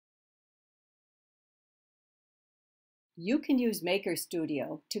You can use Maker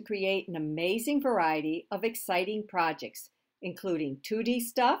Studio to create an amazing variety of exciting projects, including 2D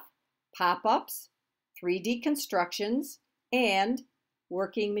stuff, pop-ups, 3D constructions, and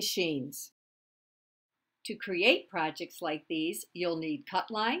working machines. To create projects like these, you'll need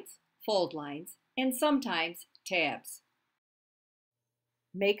cut lines, fold lines, and sometimes tabs.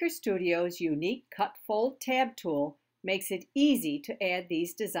 Maker Studio's unique Cut-Fold Tab tool makes it easy to add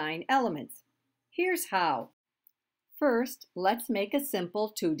these design elements. Here's how. First, let's make a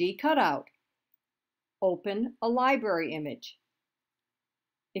simple 2D cutout. Open a library image.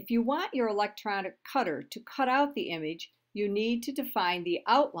 If you want your electronic cutter to cut out the image, you need to define the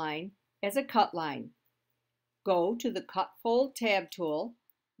outline as a cut line. Go to the Cut-Fold Tab tool,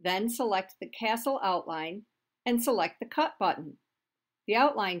 then select the Castle outline and select the Cut button. The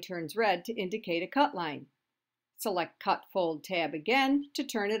outline turns red to indicate a cut line. Select Cut-Fold Tab again to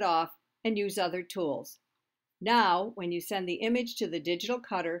turn it off and use other tools. Now, when you send the image to the digital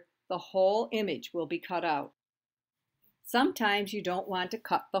cutter, the whole image will be cut out. Sometimes you don't want to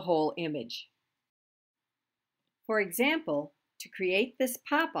cut the whole image. For example, to create this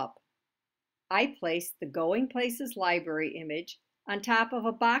pop-up, I placed the Going Places library image on top of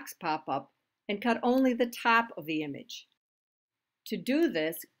a box pop-up and cut only the top of the image. To do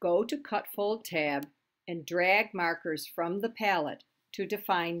this, go to Cut-Fold Tab and drag markers from the palette to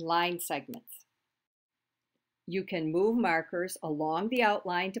define line segments. You can move markers along the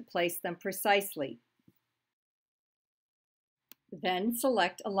outline to place them precisely. Then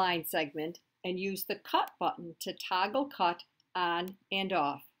select a line segment and use the Cut button to toggle cut on and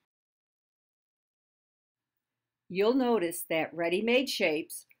off. You'll notice that ready-made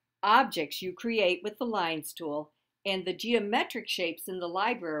shapes, objects you create with the Lines tool, and the geometric shapes in the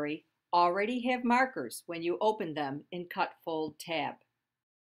library already have markers when you open them in Cut-Fold Tab.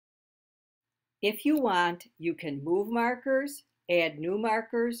 If you want, you can move markers, add new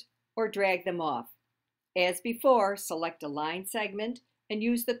markers, or drag them off. As before, select a line segment and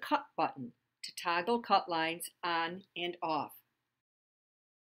use the Cut button to toggle cut lines on and off.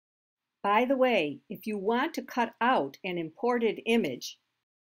 By the way, if you want to cut out an imported image,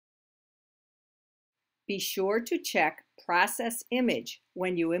 be sure to check Process Image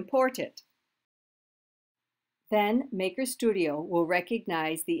when you import it. Then Maker Studio will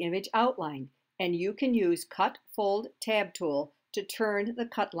recognize the image outline, and you can use Cut-Fold Tab tool to turn the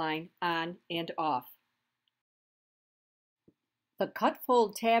cut line on and off. The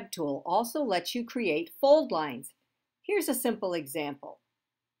Cut-Fold Tab tool also lets you create fold lines. Here's a simple example.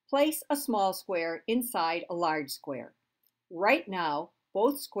 Place a small square inside a large square. Right now,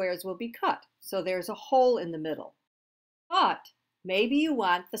 both squares will be cut, so there's a hole in the middle. But maybe you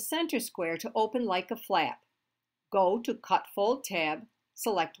want the center square to open like a flap. Go to Cut-Fold Tab,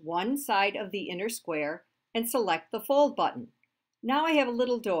 select one side of the inner square, and select the Fold button. Now I have a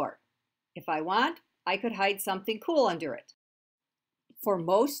little door. If I want, I could hide something cool under it. For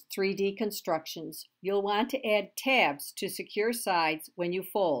most 3D constructions, you'll want to add tabs to secure sides when you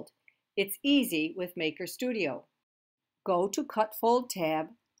fold. It's easy with Maker Studio. Go to Cut-Fold Tab,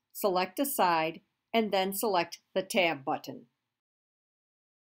 select a side, and then select the Tab button.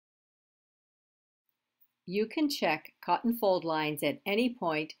 You can check cut and fold lines at any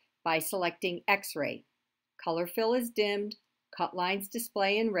point by selecting X-ray. Color fill is dimmed, cut lines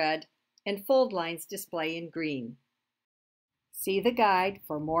display in red, and fold lines display in green. See the guide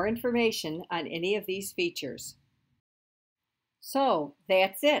for more information on any of these features. So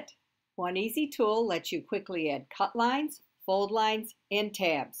that's it. One easy tool lets you quickly add cut lines, fold lines, and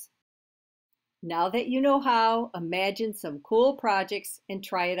tabs. Now that you know how, imagine some cool projects and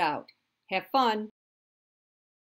try it out. Have fun!